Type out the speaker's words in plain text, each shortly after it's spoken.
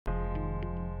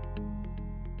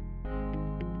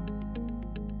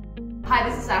Hi,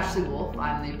 this is Ashley Wolfe.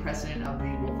 I'm the president of the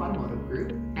Wolfe Automotive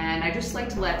Group, and I'd just like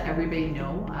to let everybody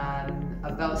know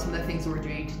about some of the things that we're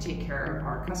doing to take care of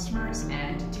our customers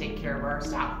and to take care of our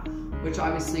staff, which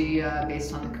obviously,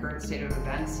 based on the current state of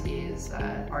events, is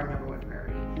our #1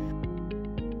 priority.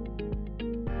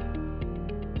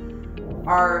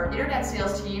 Our internet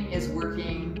sales team is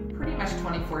working pretty much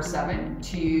 24/7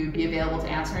 to be available to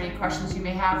answer any questions you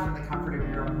may have from the comfort of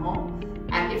your own home.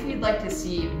 And if you'd like to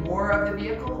see more of the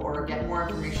vehicle or get more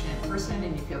information in person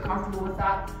and you feel comfortable with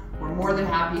that, we're more than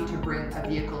happy to bring a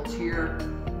vehicle to your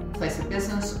place of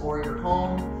business or your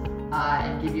home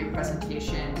and give you a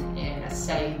presentation in a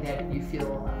setting that you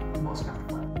feel most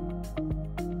comfortable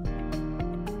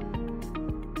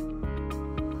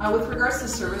in. With regards to the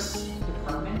service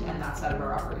department and that side of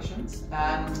our operations,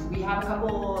 we have a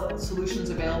couple solutions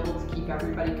available to keep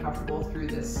everybody comfortable through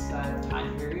this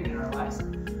time period in our lives.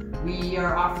 We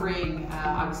are offering,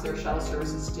 obviously our shuttle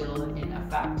service is still in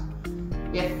effect.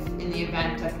 If in the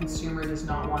event a consumer does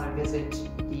not want to visit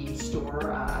the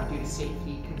store due to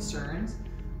safety concerns,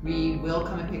 we will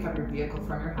come and pick up your vehicle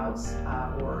from your house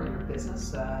or your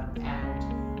business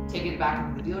and take it back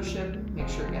into the dealership, make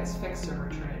sure it gets fixed and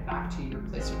return it back to your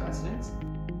place of residence.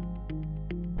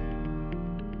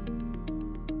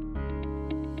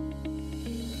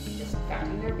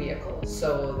 Disinfecting their vehicle,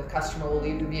 so the customer will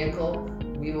leave the vehicle.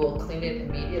 We will clean it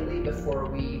immediately before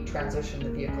we transition the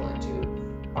vehicle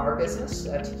into our business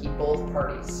to keep both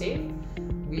parties safe.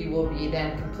 We will be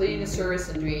then completing the service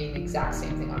and doing the exact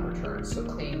same thing on return, so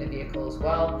cleaning the vehicle as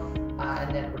well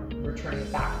and then returning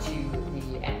it back to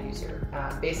the end user.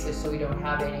 Basically so we don't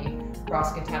have any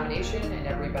cross-contamination and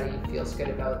everybody feels good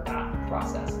about that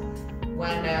process.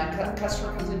 When a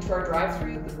customer comes into our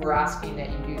drive-thru, we're asking that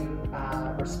you do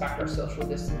respect our social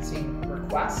distancing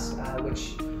requests,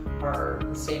 which are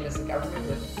the same as the government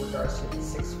with regards to the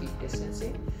 6 feet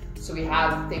distancing. So we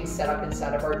have things set up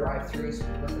inside of our drive-thrus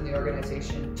within the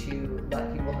organization to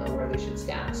let people know where they should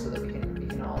stand so that we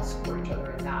can all support each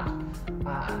other in that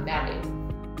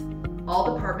mandate.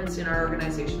 All departments in our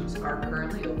organizations are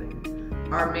currently open.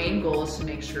 Our main goal is to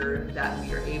make sure that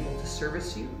we are able to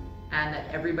service you and that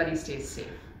everybody stays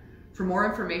safe. For more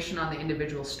information on the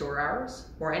individual store hours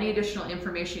or any additional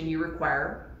information you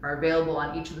require are available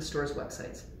on each of the store's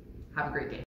websites. Have a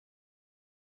great day.